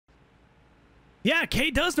Yeah, Kay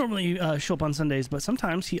does normally show up on Sundays, but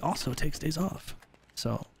sometimes he also takes days off.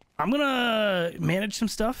 So I'm gonna manage some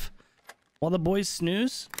stuff while the boys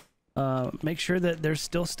snooze. Make sure that there's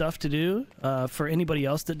still stuff to do for anybody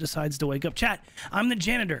else that decides to wake up. Chat, I'm the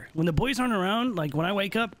janitor. When the boys aren't around, like when I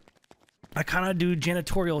wake up, I kind of do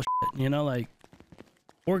janitorial shit, you know, like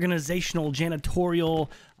organizational, janitorial,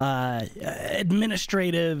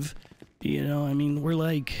 administrative, you know, I mean, we're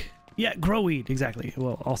like, yeah, grow weed, exactly.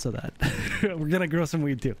 Well, also that. We're gonna grow some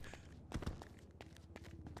weed too.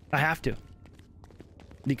 I have to.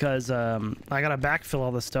 Because I gotta backfill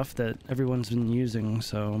all the stuff that everyone's been using,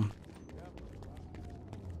 so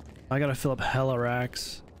I gotta fill up hella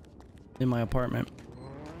racks in my apartment.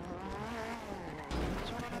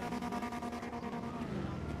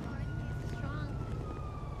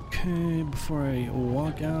 Okay, before I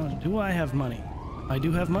walk out, do I have money? I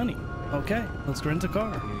do have money. Okay, let's rent a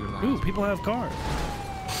car. Ooh, people have cars.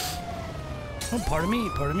 Oh, pardon me,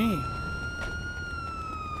 pardon me.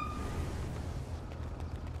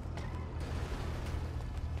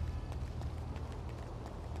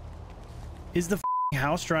 Is the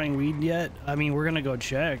house drying weed yet? I mean, we're gonna go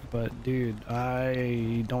check, but dude,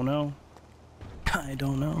 I don't know. I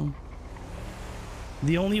don't know.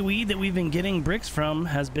 The only weed that we've been getting bricks from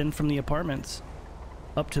has been from the apartments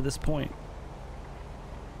up to this point.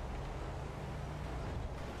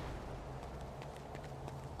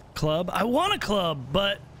 Club? I want a club,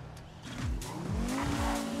 but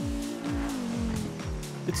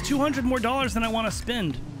it's $200 more than I want to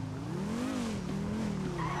spend.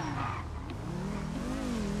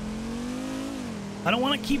 I don't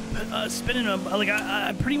want to keep spinning them. Like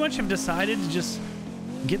I pretty much have decided to just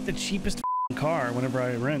get the cheapest car whenever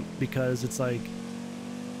I rent, because it's like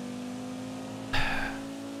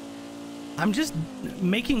I'm just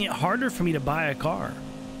making it harder for me to buy a car.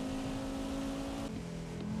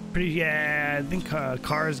 Yeah, I think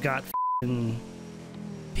cars got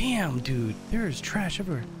damn, dude, there's trash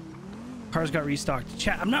everywhere. Cars got restocked.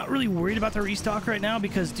 Chat, I'm not really worried about the restock right now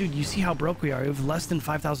because, dude, you see how broke we are. We have less than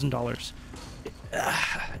 $5,000.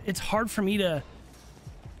 It's hard for me to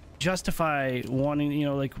justify wanting, you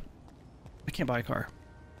know, like, I can't buy a car.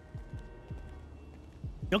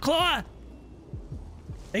 Yo, Claw!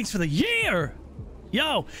 Thanks for the year!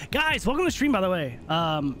 Yo, guys, welcome to the stream, by the way.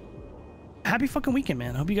 Happy fucking weekend,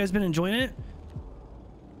 man. I hope you guys been enjoying it.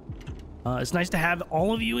 It's nice to have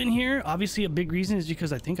all of you in here. Obviously, a big reason is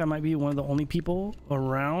because I think I might be one of the only people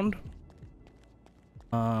around.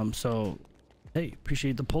 So, hey,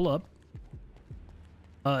 appreciate the pull up.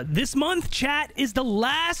 This month, chat, is the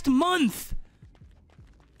last month.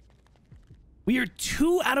 We are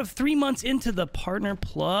 2 out of 3 months into the Partner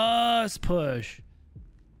Plus push.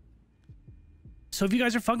 So if you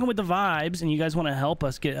guys are fucking with the vibes and you guys want to help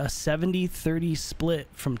us get a 70-30 split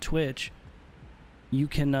from Twitch, you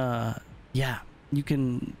can, yeah, you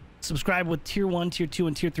can subscribe with tier 1, tier 2,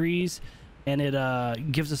 and tier 3s, and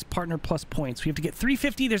it gives us Partner Plus points. We have to get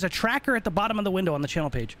 350. There's a tracker at the bottom of the window on the channel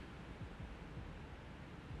page.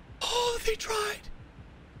 Oh, they tried.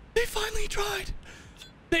 They finally tried.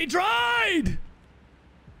 They tried.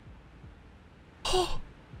 Oh.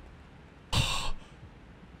 Oh.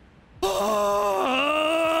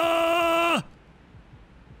 Oh.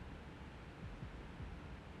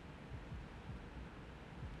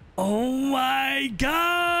 Oh my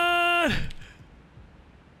God.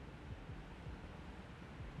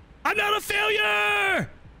 I'm not a failure.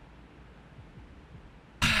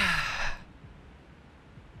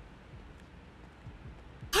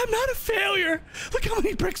 I'm not a failure. Look how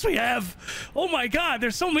many bricks we have. Oh my God,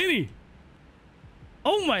 there's so many.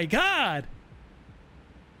 Oh my God.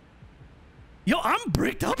 Yo, I'm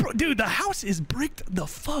bricked up. Dude, the house is bricked the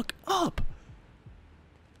fuck up.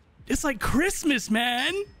 It's like Christmas,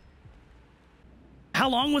 man. How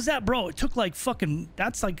long was that, bro? It took like fucking,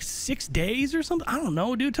 that's like 6 days or something. I don't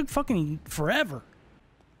know, dude. It took fucking forever.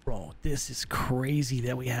 Bro, this is crazy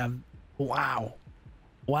that we have. Wow.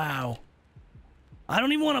 Wow. I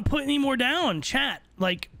don't even want to put any more down, chat.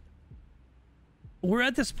 Like, we're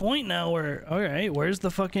at this point now where, all right, where's the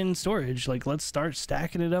fucking storage? Like, let's start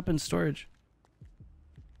stacking it up in storage.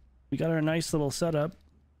 We got our nice little setup.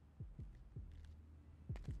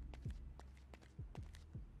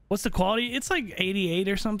 What's the quality? It's like 88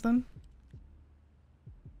 or something.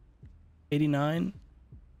 89.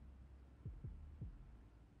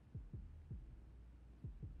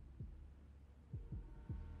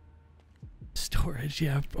 Storage,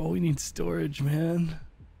 yeah, bro, we need storage, man.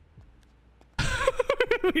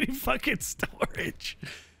 We need fucking storage.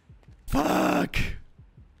 Fuck.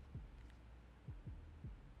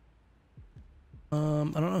 I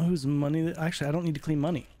don't know whose money that, actually I don't need to clean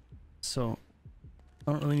money. So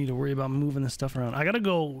I don't really need to worry about moving this stuff around. I gotta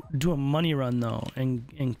go do a money run though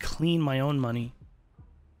and clean my own money.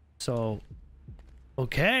 So,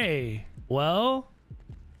 okay. Well,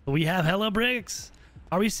 we have hella bricks.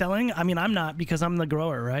 Are we selling? I mean, I'm not because I'm the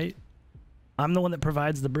grower, right? I'm the one that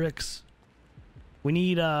provides the bricks. We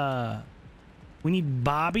need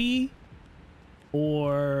Bobby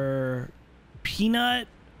or Peanut.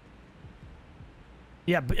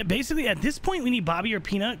 Yeah, basically at this point we need Bobby or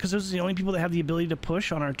Peanut because those are the only people that have the ability to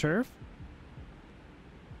push on our turf.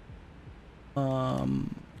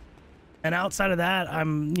 And outside of that,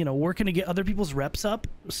 I'm, you know, working to get other people's reps up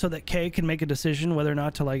so that Kay can make a decision whether or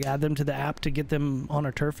not to like add them to the app to get them on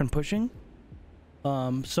our turf and pushing.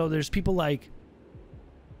 So there's people like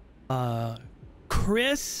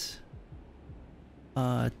Chris,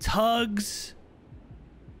 Tugs,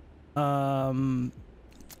 who am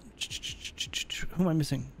I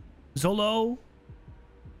missing? Zolo.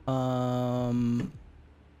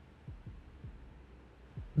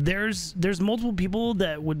 There's multiple people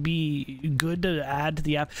that would be good to add to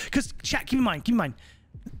the app. Because chat, keep in mind,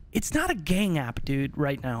 it's not a gang app, dude,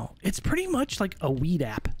 right now. It's pretty much like a weed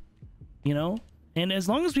app, you know? And as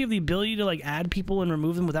long as we have the ability to like add people and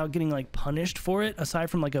remove them without getting like punished for it, aside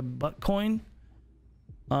from like a butt coin,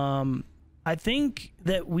 I think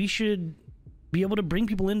that we should be able to bring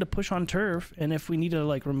people in to push on turf. And if we need to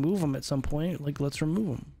like remove them at some point, like let's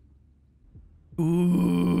remove them.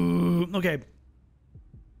 Ooh, okay.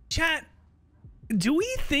 Chat, do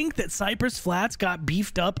we think that Cypress Flats got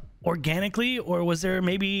beefed up organically, or was there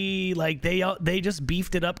maybe like they just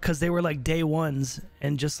beefed it up because they were like day ones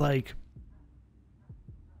and just like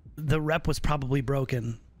the rep was probably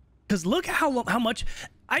broken? Because look how much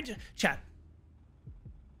chat.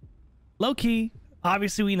 Low key,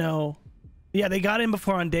 obviously we know. Yeah, they got in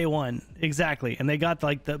before on day one, exactly, and they got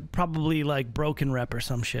like the probably like broken rep or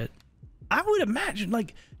some shit. I would imagine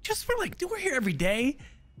like just for like, dude, we're here every day.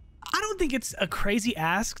 I don't think it's a crazy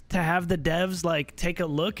ask to have the devs like take a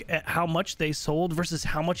look at how much they sold versus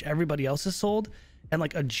how much everybody else has sold and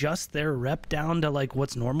like adjust their rep down to like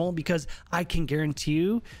what's normal, because I can guarantee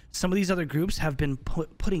you some of these other groups have been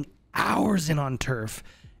putting hours in on turf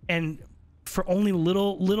and for only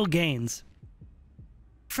little gains.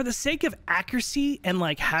 For the sake of accuracy and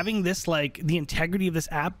like having this like the integrity of this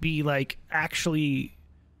app be like actually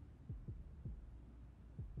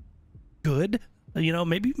good, you know,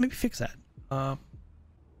 maybe fix that.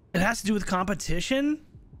 It has to do with competition.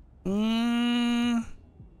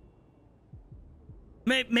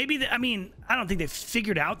 Maybe I mean, I don't think they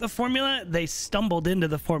figured out the formula. They stumbled into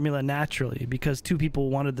the formula naturally because two people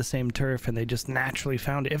wanted the same turf and they just naturally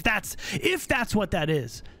found it. If that's what that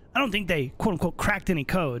is. I don't think they quote unquote cracked any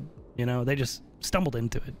code, you know, they just stumbled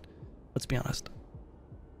into it. Let's be honest.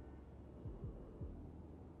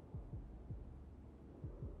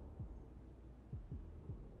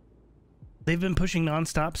 They've been pushing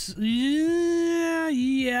nonstops.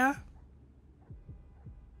 Yeah.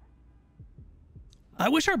 I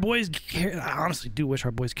wish our boys cared. I honestly do wish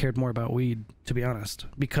our boys cared more about weed, to be honest,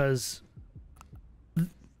 because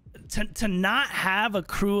to not have a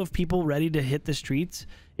crew of people ready to hit the streets,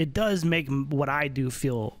 it does make what I do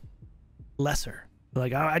feel lesser.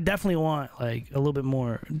 Like I definitely want like a little bit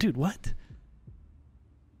more. Dude, what?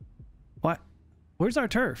 What? Where's our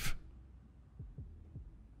turf?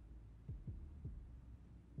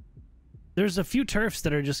 There's a few turfs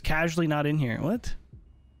that are just casually not in here. What?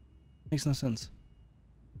 Makes no sense.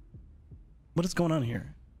 What is going on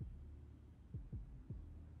here?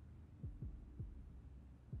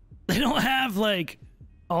 They don't have like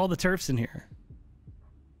all the turfs in here.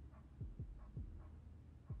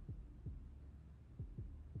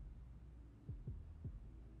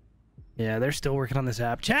 Yeah, they're still working on this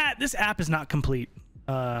app. Chat, this app is not complete.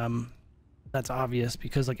 That's obvious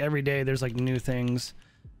because like every day there's like new things.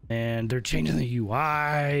 And they're changing the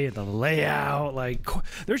UI, the layout, like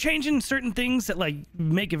they're changing certain things that like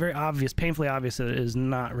make it very obvious, painfully obvious that it is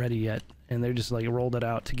not ready yet. And they're just like rolled it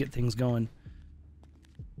out to get things going.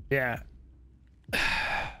 Yeah.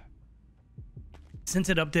 Since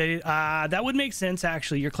it updated, that would make sense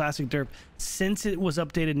actually, your classic derp. Since it was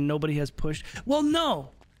updated, nobody has pushed. Well, no.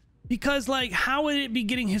 Because like how would it be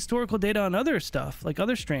getting historical data on other stuff, like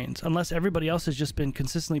other strains, unless everybody else has just been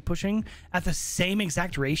consistently pushing at the same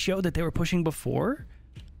exact ratio that they were pushing before?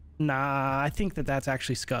 Nah, I think that that's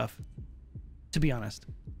actually scuff, to be honest.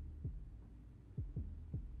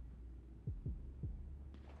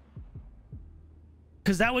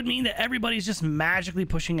 Because that would mean that everybody's just magically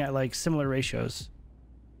pushing at like similar ratios.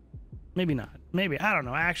 Maybe not. Maybe. I don't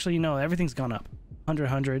know. Actually, no, everything's gone up. 100,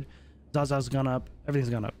 100. Zaza's gone up.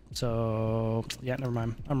 Everything's gone up. So, yeah, never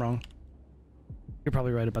mind. I'm wrong. You're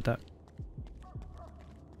probably right about that.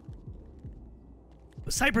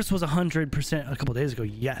 Cyprus was 100% a couple days ago,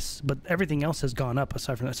 yes, but everything else has gone up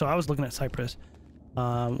aside from that. So I was looking at Cyprus.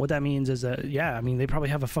 What that means is that, yeah, I mean, they probably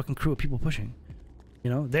have a fucking crew of people pushing. You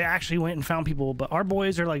know, they actually went and found people, but our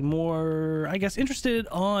boys are like more, I guess, interested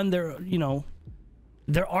on their, you know,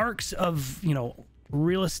 their arcs of, you know,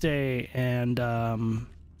 real estate and the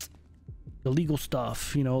legal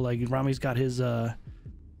stuff. You know, like Rami's got his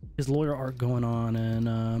lawyer arc going on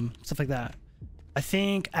and stuff like that. I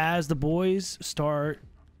think as the boys start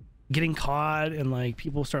getting caught and like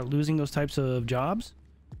people start losing those types of jobs,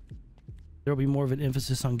 there'll be more of an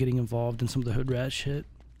emphasis on getting involved in some of the hood rat shit.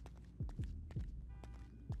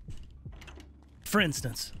 For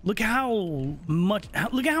instance, look at how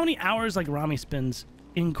many hours like Rami spends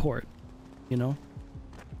in court, you know,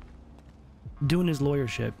 doing his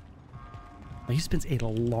lawyership. Like, he spends a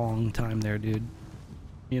long time there, dude.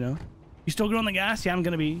 You know, you still good on the gas? Yeah, I'm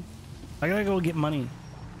gonna be. I gotta go get money.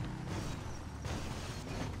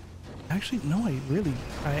 Actually, no,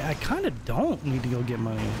 I kind of don't need to go get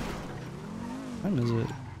money. What time is it?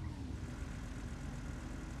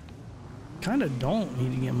 Kind of don't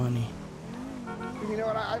need to get money. You know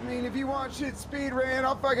what I mean? If you want shit speed ran,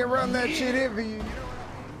 I'll fucking run that shit in for you. You know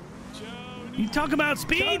what I mean? You talk about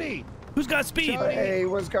speed? Chodie. Who's got speed? Chodie. Hey,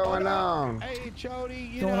 what's going on? Hey,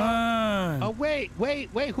 Chodie, you What's going on? Oh, wait.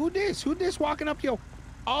 Who this walking up your...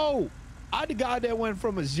 Oh, I the guy that went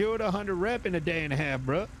from a 0 to 100 rep in a day and a half,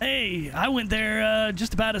 bro. Hey, I went there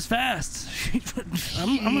just about as fast.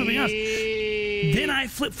 I'm gonna be honest. Then I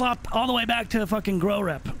flip-flopped all the way back to fucking grow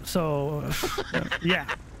rep. So, yeah.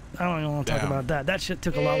 I don't even want to talk about that. That shit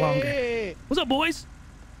took a lot longer. What's up, boys?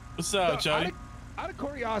 What's up, Chodie? Out of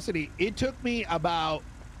curiosity, it took me about,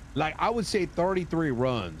 like, I would say 33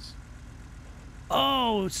 runs.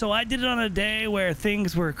 Oh, so I did it on a day where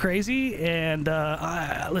things were crazy, and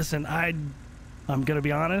listen, I'm gonna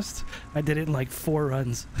be honest, I did it in like 4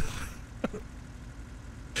 runs.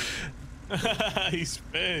 He's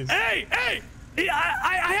pissed. Hey,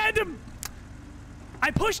 I had to.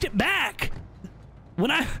 I pushed it back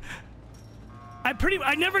when I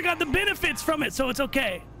never got the benefits from it, so it's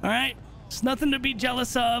okay. All right, it's nothing to be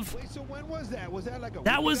jealous of. Wait, so when was that? Was that like a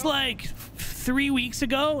That week was ago? like 3 weeks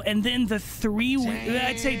ago, and then the 3 weeks,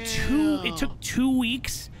 I'd say 2. It took 2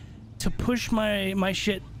 weeks to push my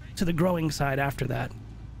shit to the growing side after that.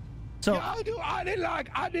 So yeah, dude, I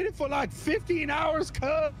did it for like 15 hours,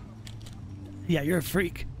 cuz. yeah, you're a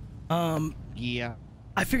freak. Yeah.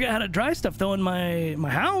 I figured out how to dry stuff though in my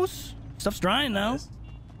house. Stuff's drying now.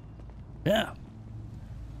 Yeah.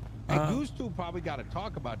 Hey, Goose 2 probably got to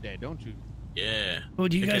talk about that, don't you? Yeah. Well,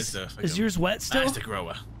 do you That guys? stuff, like Is yours wet still? Plastic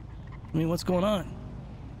grower. I mean, what's going on?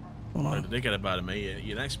 They got about it, man.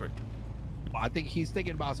 You're an expert. I think he's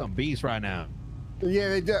thinking about some beast right now. Yeah,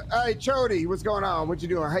 they do. Hey, Chodie, what's going on? What you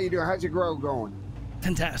doing? How you doing? How's your grow going?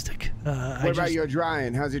 Fantastic. What about your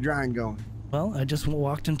drying? How's your drying going? Well, I just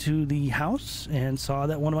walked into the house and saw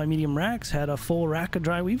that one of my medium racks had a full rack of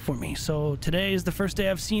dry weave for me. So today is the first day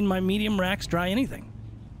I've seen my medium racks dry anything.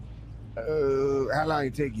 How long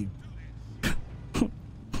it take you?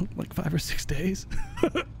 Like 5 or 6 days.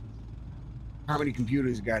 How many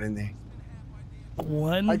computers you got in there?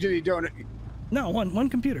 One. Actually, don't. No, one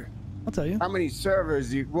computer. I'll tell you. How many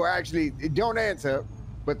servers you? Well, actually, don't answer.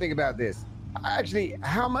 But think about this. Actually,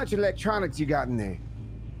 how much electronics you got in there?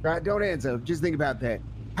 Right? Don't answer. Just think about that.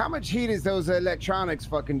 How much heat is those electronics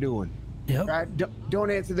fucking doing? Yep. Right? Don't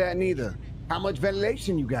answer that neither. How much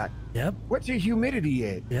ventilation you got? Yep. What's your humidity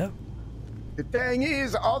at? Yep. The thing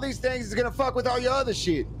is, all these things is gonna fuck with all your other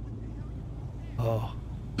shit. Oh.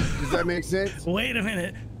 Does that make sense? Wait a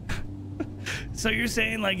minute. So you're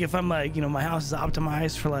saying like if I'm like, you know, my house is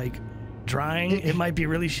optimized for like drying, it might be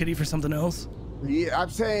really shitty for something else? Yeah, I'm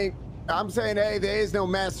saying, hey, there is no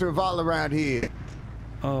master of all around here.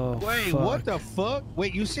 Oh, Wait, fuck. what the fuck?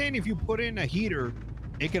 Wait, you saying if you put in a heater,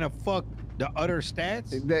 it can affect the other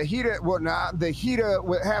stats? The heater, well, nah, the heater,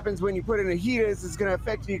 what happens when you put in a heater is it's gonna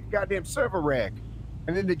affect your goddamn server rack.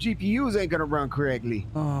 And then the GPUs ain't gonna run correctly.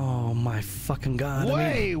 Oh my fucking god.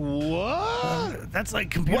 Wait, I mean, what? that's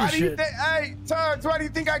like computer Why do you shit. think, hey, Tugs, why do you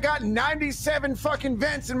think I got 97 fucking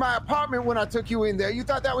vents in my apartment when I took you in there? You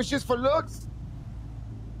thought that was just for looks?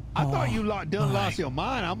 I thought you my. lost your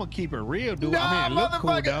mind. I'm gonna keep it real, dude. Nah, I mean, it look cool,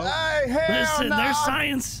 motherfucker, though. hey, hell Listen, nah. there's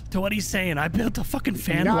science to what he's saying. I built a fucking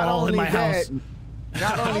fan Not wall in only my house.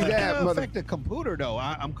 Not How only does that, mother. affect the computer, though?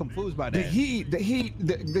 I'm confused by that.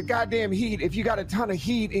 The goddamn heat. If you got a ton of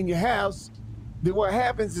heat in your house, then what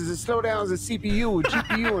happens is it slows down the CPU and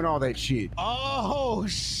GPU and all that shit. Oh,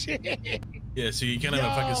 shit. Yeah, so you can have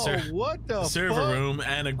a fucking what the server fuck? room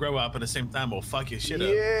and a grow up at the same time will fuck your shit up.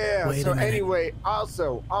 Yeah. Wait So a minute. anyway,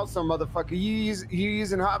 also, motherfucker, you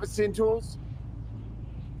using harvesting tools?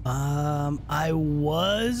 I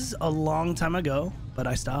was a long time ago, but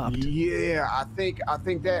I stopped. Yeah, I think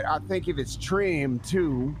if it's trimmed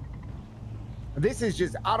too. This is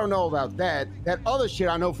just, I don't know about that. That other shit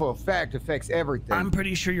I know for a fact affects everything. I'm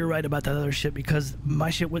pretty sure you're right about that other shit because my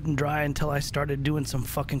shit wouldn't dry until I started doing some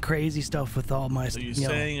fucking crazy stuff with all my So you're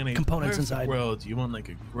saying in a components perfect inside. world, you want like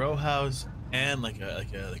a grow house and like a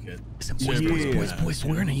Listen, server boys,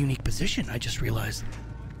 we're in a unique position. I just realized.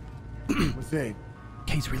 What's that?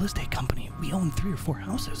 Kay's real estate company. We own 3 or 4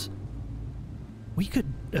 houses. We could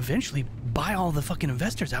eventually buy all the fucking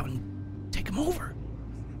investors out and take them over.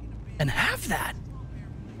 And have that.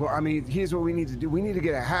 Well, I mean, here's what we need to do. We need to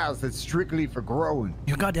get a house that's strictly for growing.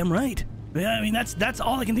 You're goddamn right. Yeah, I mean, that's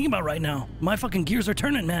all I can think about right now. My fucking gears are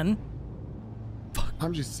turning, man. Fuck.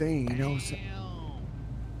 I'm just saying, you know.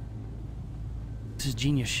 This is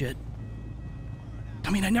genius shit. I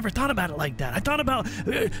mean, I never thought about it like that. I thought about,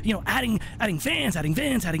 adding fans, adding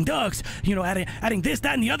vents, adding ducts, adding this,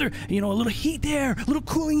 that, and the other. A little heat there, a little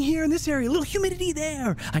cooling here in this area, a little humidity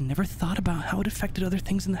there. I never thought about how it affected other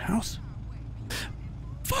things in the house.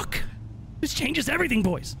 Fuck. This changes everything,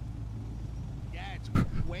 boys. That's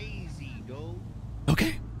crazy, dude.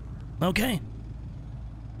 Okay.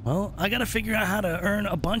 Well, I gotta figure out how to earn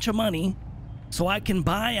a bunch of money so I can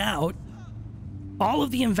buy out all of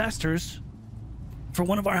the investors for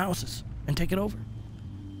one of our houses and take it over.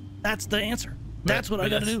 That's the answer. That's what I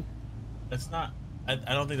gotta do. That's not. I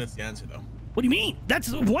don't think that's the answer though. What do you mean?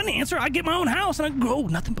 That's one answer. I get my own house and I grow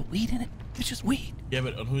nothing but weed in it. It's just weed. Yeah,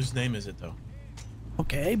 but on whose name is it though?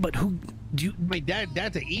 Okay, but who do you? I mean,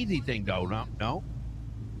 that's an easy thing, though. No.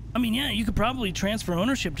 I mean, yeah, you could probably transfer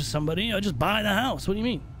ownership to somebody. I just buy the house. What do you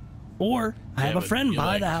mean? Or I have a but friend you're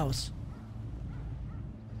buy like- the house.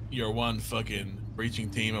 You're one fucking breaching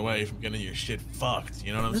team away from getting your shit fucked.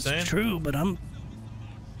 You know what I'm That's saying? true, but I'm.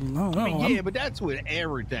 No, I mean, yeah, but that's with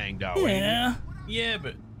everything, though. ain't it? yeah. Yeah,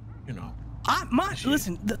 but you know.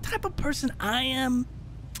 Listen, the type of person I am,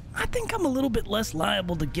 I think I'm a little bit less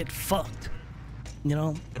liable to get fucked. I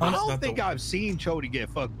That's don't not think the- I've seen Chodie get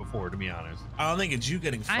fucked before, to be honest. I don't think it's you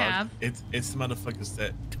getting fucked. have. It's the motherfuckers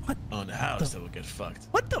that What? own the house that will get fucked.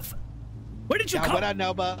 What the? Where did you Now, come? what I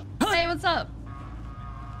know about Hey, what's up?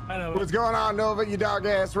 I know. What's going on, Nova, you dog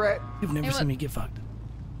ass rat? You've never Hey, seen what- me get fucked.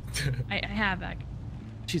 I have back.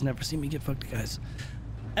 She's never seen me get fucked, guys.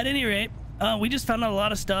 At any rate, we just found out a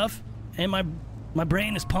lot of stuff, and my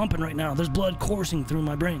brain is pumping right now. There's blood coursing through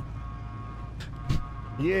my brain.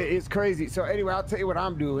 Yeah, it's crazy. So anyway, I'll tell you what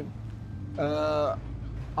I'm doing. I'll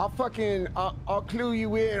clue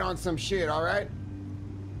you in on some shit, all right?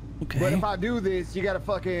 Okay. But if I do this, you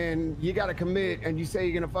gotta commit, and you say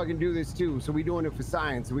you're gonna fucking do this too. So we doing it for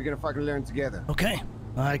science, and we're gonna fucking learn together. Okay.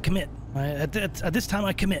 I commit. At this time,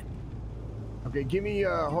 I commit. Okay, give me,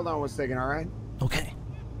 hold on one second, all right? Okay.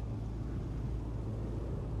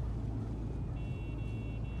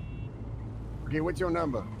 Okay, what's your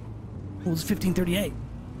number? Well, it's 1538.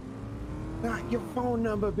 Not your phone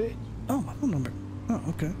number, bitch. Oh, my phone number. Oh,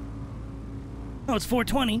 okay. Oh, it's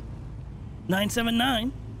 420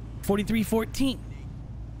 979 4314.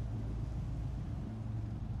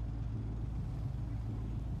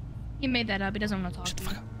 He made that up. He doesn't want to talk Shut the to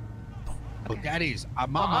fuck you. up. but that is I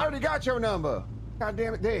my already got your number. God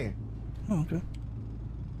damn it, there. Oh, okay.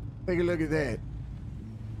 Take a look at that.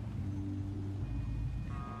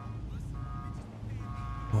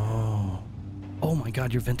 Oh my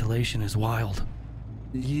God, your ventilation is wild.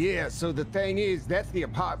 Yeah, so the thing is, that's the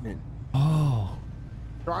apartment. Oh.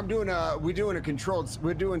 So we're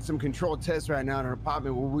doing some controlled tests right now in our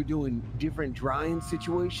apartment where we're doing different drying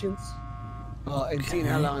situations and seeing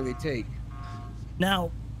how Okay. long they take.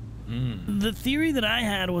 Now, the theory that I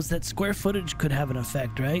had was that square footage could have an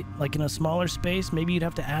effect, right? Like in a smaller space, maybe you'd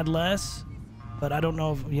have to add less. But I don't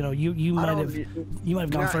know if you might have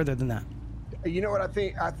gone Not- further than that. You know what I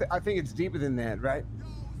think? I think it's deeper than that, right?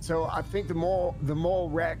 So I think the more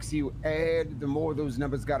racks you add, the more those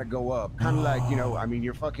numbers got to go up. Kind of like, I mean,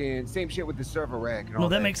 you're fucking same shit with the server rack and all No,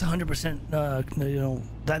 that that. makes 100%.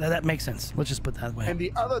 That makes sense. Let's just put that way. And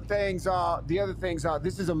the other things are,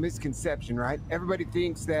 this is a misconception, right? Everybody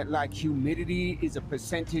thinks that like humidity is a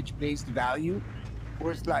percentage-based value.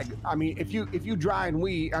 Where it's like, I mean, if you driving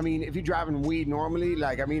weed normally,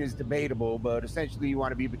 like, I mean, it's debatable, but essentially you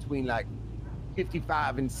want to be between like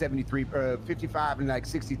 55 and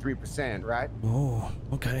 63%, right? Oh,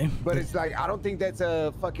 okay. But it's like, I don't think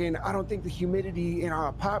the humidity in our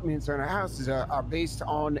apartments or in our houses are based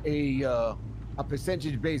on a a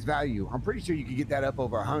percentage-based value. I'm pretty sure you could get that up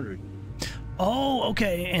over 100. Oh,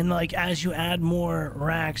 okay. And like as you add more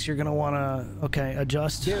racks, you're gonna wanna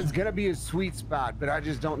adjust. There's gonna be a sweet spot, but I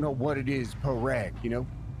just don't know what it is per rack. You know.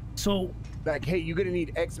 So, like, hey, you're gonna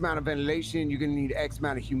need X amount of ventilation. You're gonna need X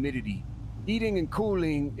amount of humidity. Heating and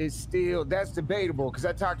cooling is still, that's debatable, because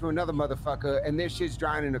I talked to another motherfucker and their shit's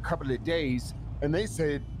drying in a couple of days, and they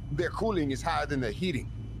said their cooling is higher than their heating.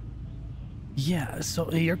 yeah.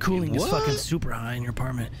 So your cooling is fucking super high in your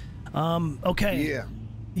apartment. Okay. Yeah.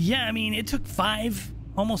 Yeah, I mean, it took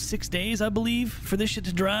almost 6 days, I believe, for this shit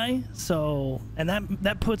to dry. So, and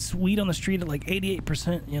that puts weed on the street at like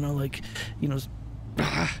 88%. You know, like, you know,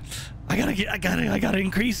 I gotta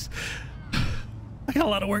increase. I got a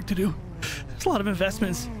lot of work to do. There's a lot of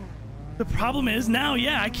investments. The problem is now,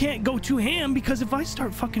 yeah, I can't go too ham because if I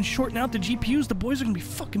start fucking shorting out the GPUs, the boys are gonna be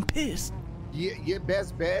fucking pissed. Yeah, your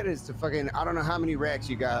best bet is to fucking, I don't know how many racks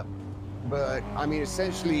you got, but I mean,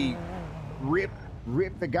 essentially, rip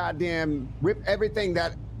everything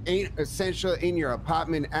that ain't essential in your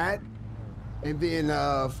apartment and then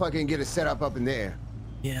fucking get a setup up in there.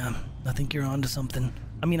 Yeah, I think you're onto something.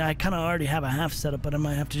 I mean, I kind of already have a half setup, but I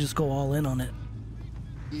might have to just go all in on it.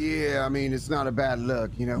 Yeah, I mean, it's not a bad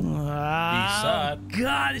look, you know.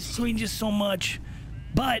 God, it's changes so much,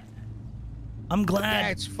 but I'm glad.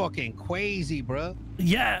 That's fucking crazy, bro.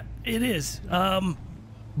 Yeah, it is.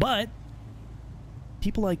 But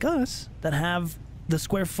people like us that have the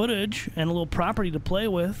square footage and a little property to play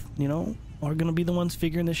with, you know, are gonna be the ones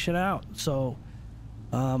figuring this shit out. So,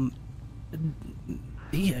 yeah,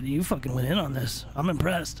 you fucking went in on this. I'm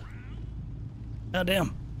impressed. God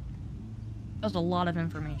damn. That was a lot of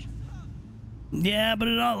information. Yeah, but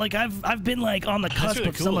it all like I've been like on the cusp really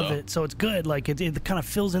of cool, some though. of it, so it's good. Like it kind of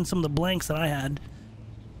fills in some of the blanks that I had.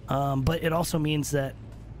 But it also means that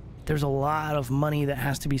there's a lot of money that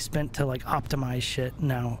has to be spent to like optimize shit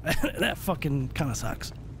now. That fucking kind of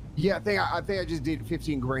sucks. Yeah, I think I just did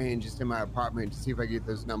 15 grand just in my apartment to see if I get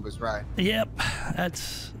those numbers right. Yep,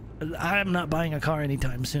 I'm not buying a car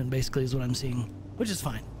anytime soon. Basically, is what I'm seeing, which is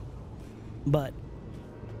fine. But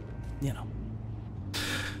you know,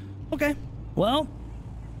 okay. Well,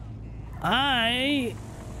 I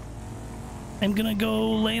am gonna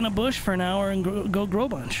go lay in a bush for an hour and go grow a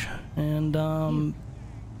bunch. And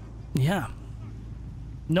yeah,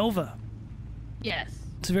 Nova. Yes.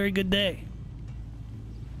 It's a very good day.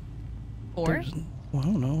 Or? Well, I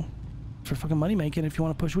don't know. For fucking money making, if you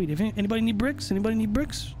want to push weed. If anybody need bricks? Anybody need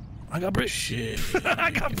bricks? I got bricks. Shit.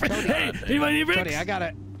 I got bricks. Hey, anybody need bricks?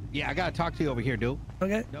 Chodie, I gotta talk to you over here, dude.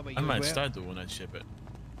 Okay. No, but I you might will. start doing that shit, but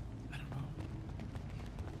I don't know.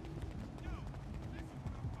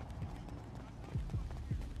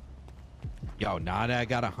 Yo, now that I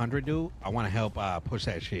got 100, dude, I want to help push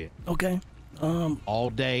that shit. Okay.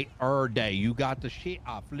 All day, day. You got the shit,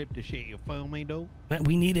 I flip the shit. You feel me, dude? Man,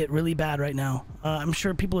 we need it really bad right now. I'm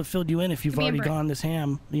sure people have filled you in if you've Give me a already break. gone this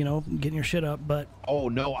ham, you know, getting your shit up, but Oh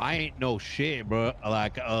no, I ain't no shit, bro.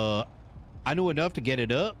 Like, I knew enough to get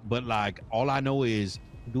it up, but like, all I know is,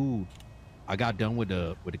 dude, I got done with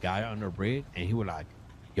the guy under the bridge, and he was like,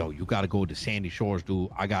 "Yo, you gotta go to Sandy Shores,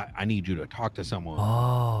 dude. I need you to talk to someone."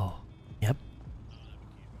 oh, yep.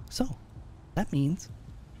 So, that means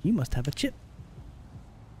you must have a chip.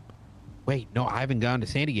 Wait, no, I haven't gone to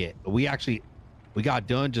Sandy yet. We got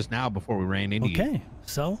done just now before we ran into you. Okay,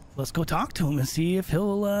 so let's go talk to him and see if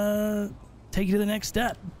he'll take you to the next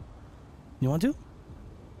step. You want to?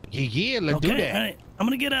 Yeah, let's Okay, do that. all right. I'm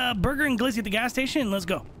gonna get a burger and glizzy at the gas station, and let's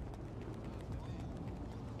go.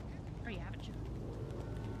 Oh, you haven't you?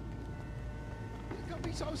 It's gonna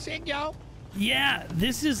be so sick, yo. Yeah,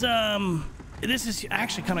 this is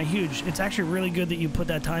actually kind of huge. It's actually really good that you put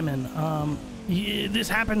that time in. This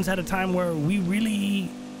happens at a time where we really.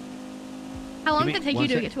 How long Give did it me take one you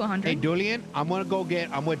to sec. get to 100? Hey, Julian, I'm gonna go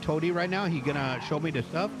get. I'm with Chodie right now. He's gonna show me the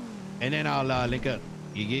stuff, and then I'll link up.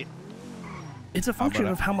 You get It's a function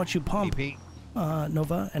brother. of how much you pump, EP.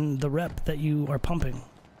 Nova, and the rep that you are pumping.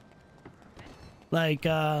 Like,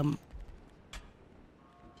 So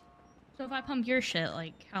if I pump your shit,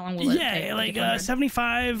 like, how long will it take? yeah, to get like to 100?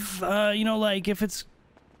 75. You know, like if it's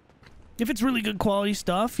really good quality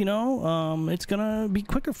stuff, you know, it's gonna be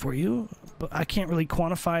quicker for you. But I can't really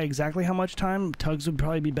quantify exactly how much time. Tugs would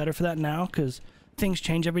probably be better for that now because things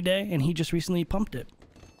change every day, and he just recently pumped it.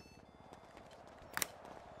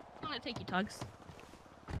 How long did it take you, Tugs?